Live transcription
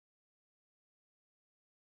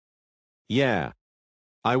Yeah.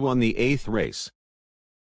 I won the 8th race.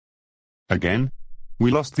 Again? We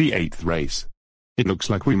lost the 8th race. It looks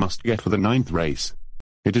like we must get for the 9th race.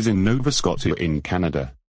 It is in Nova Scotia in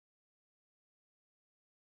Canada.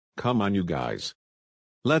 Come on, you guys.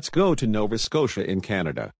 Let's go to Nova Scotia in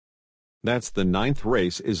Canada. That's the 9th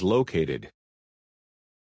race is located.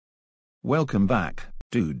 Welcome back,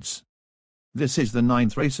 dudes. This is the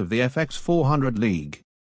 9th race of the FX 400 League.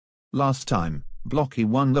 Last time, Blocky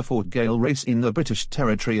won the Fort Gale race in the British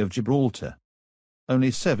territory of Gibraltar. Only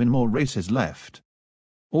 7 more races left.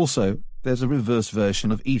 Also, there's a reverse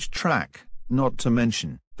version of each track, not to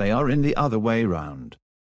mention, they are in the other way round.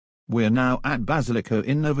 We're now at Basilico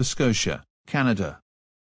in Nova Scotia, Canada.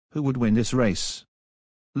 Who would win this race?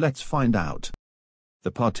 Let's find out. The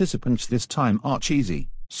participants this time are Cheesy,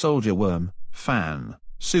 Soldier Worm, Fan,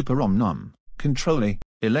 Super Omnum, Controlly,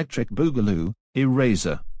 Electric Boogaloo,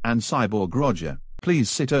 Eraser, and Cyborg Roger. Please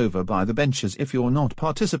sit over by the benches if you're not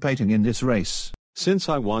participating in this race. Since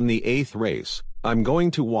I won the 8th race, I'm going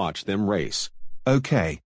to watch them race.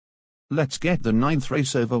 Okay. Let's get the 9th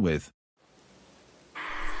race over with.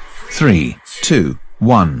 3, 2,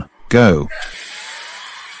 1, go.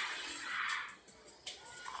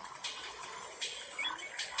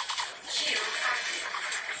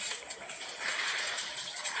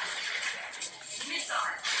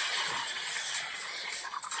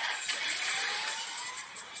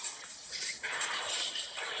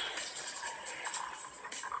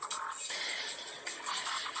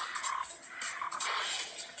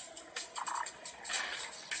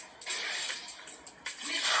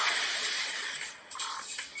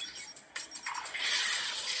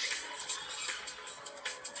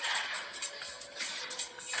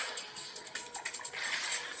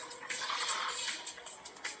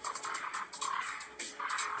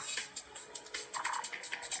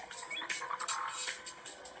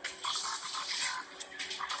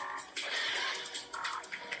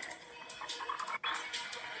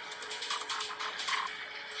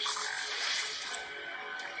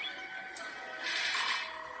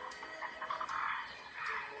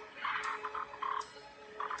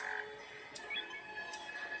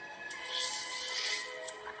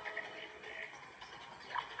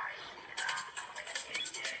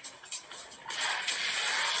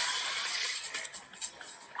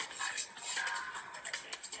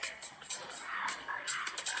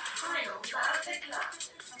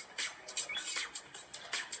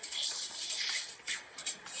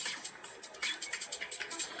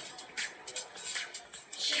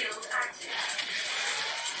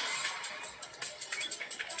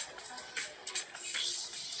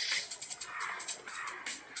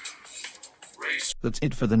 That's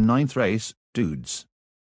it for the 9th race, dudes.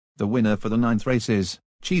 The winner for the 9th race is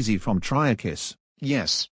Cheesy from Triakis.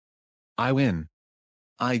 Yes. I win.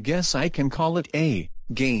 I guess I can call it a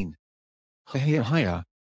gain. Hiya.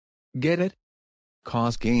 Get it?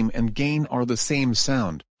 'Cause game and gain are the same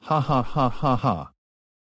sound. Ha ha ha ha ha.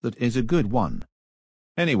 That is a good one.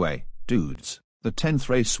 Anyway, dudes, the 10th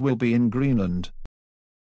race will be in Greenland,